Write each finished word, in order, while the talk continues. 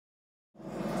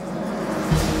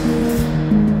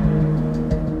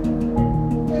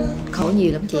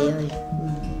nhiều lắm chị ơi.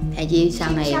 Hay chị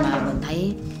sau này mà mình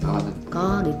thấy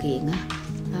có điều kiện á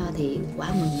thì quá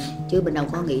mừng, chứ mình đâu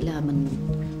có nghĩ là mình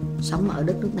sống ở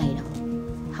đất nước này đâu,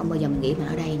 không bao giờ mình nghĩ mình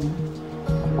ở đây nữa.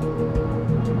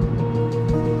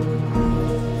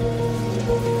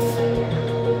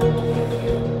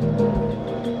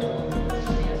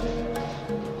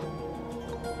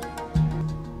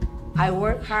 I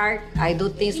work hard, I do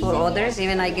things for others,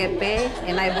 even I get paid,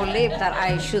 and I believe that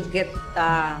I should get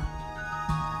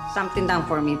something done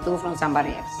for me too from somebody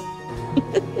else.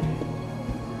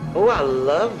 Oh, I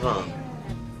love them.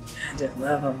 I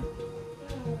love them.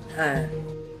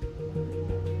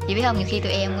 Chị biết không, nhiều khi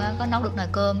tụi em có nấu được nồi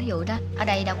cơm, ví dụ đó, ở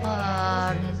đây đâu có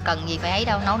cần gì phải ấy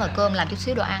đâu, nấu nồi cơm làm chút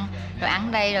xíu đồ ăn, rồi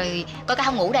ăn đây rồi có cái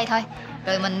không ngủ đây thôi,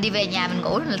 rồi mình đi về nhà mình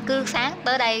ngủ, rồi cứ sáng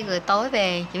tới đây rồi tối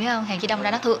về, chị biết không, hàng chị đông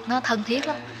ra nó thân thiết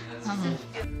lắm.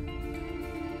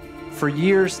 For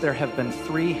years, there have been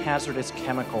 3 hazardous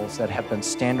chemicals that have been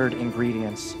standard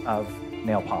ingredients of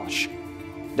nail polish: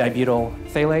 dibutyl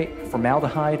phthalate,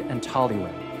 formaldehyde, and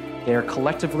toluene. They are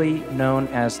collectively known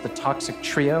as the toxic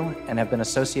trio and have been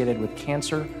associated with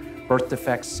cancer, birth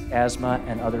defects, asthma,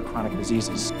 and other chronic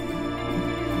diseases.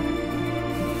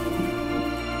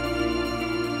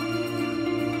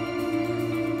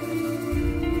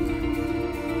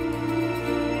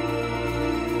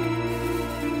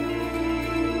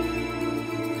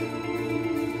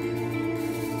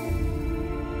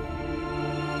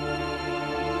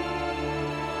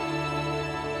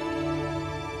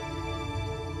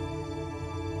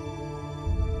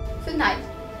 Xin hãy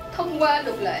thông qua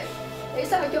luật lệ để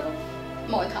sao cho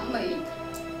mọi thẩm mỹ,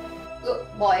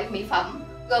 mọi mỹ phẩm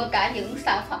gồm cả những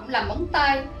sản phẩm làm móng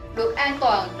tay được an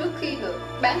toàn trước khi được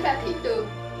bán ra thị trường,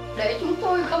 để chúng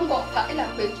tôi không còn phải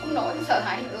làm việc trong nỗi sợ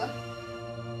hãi nữa.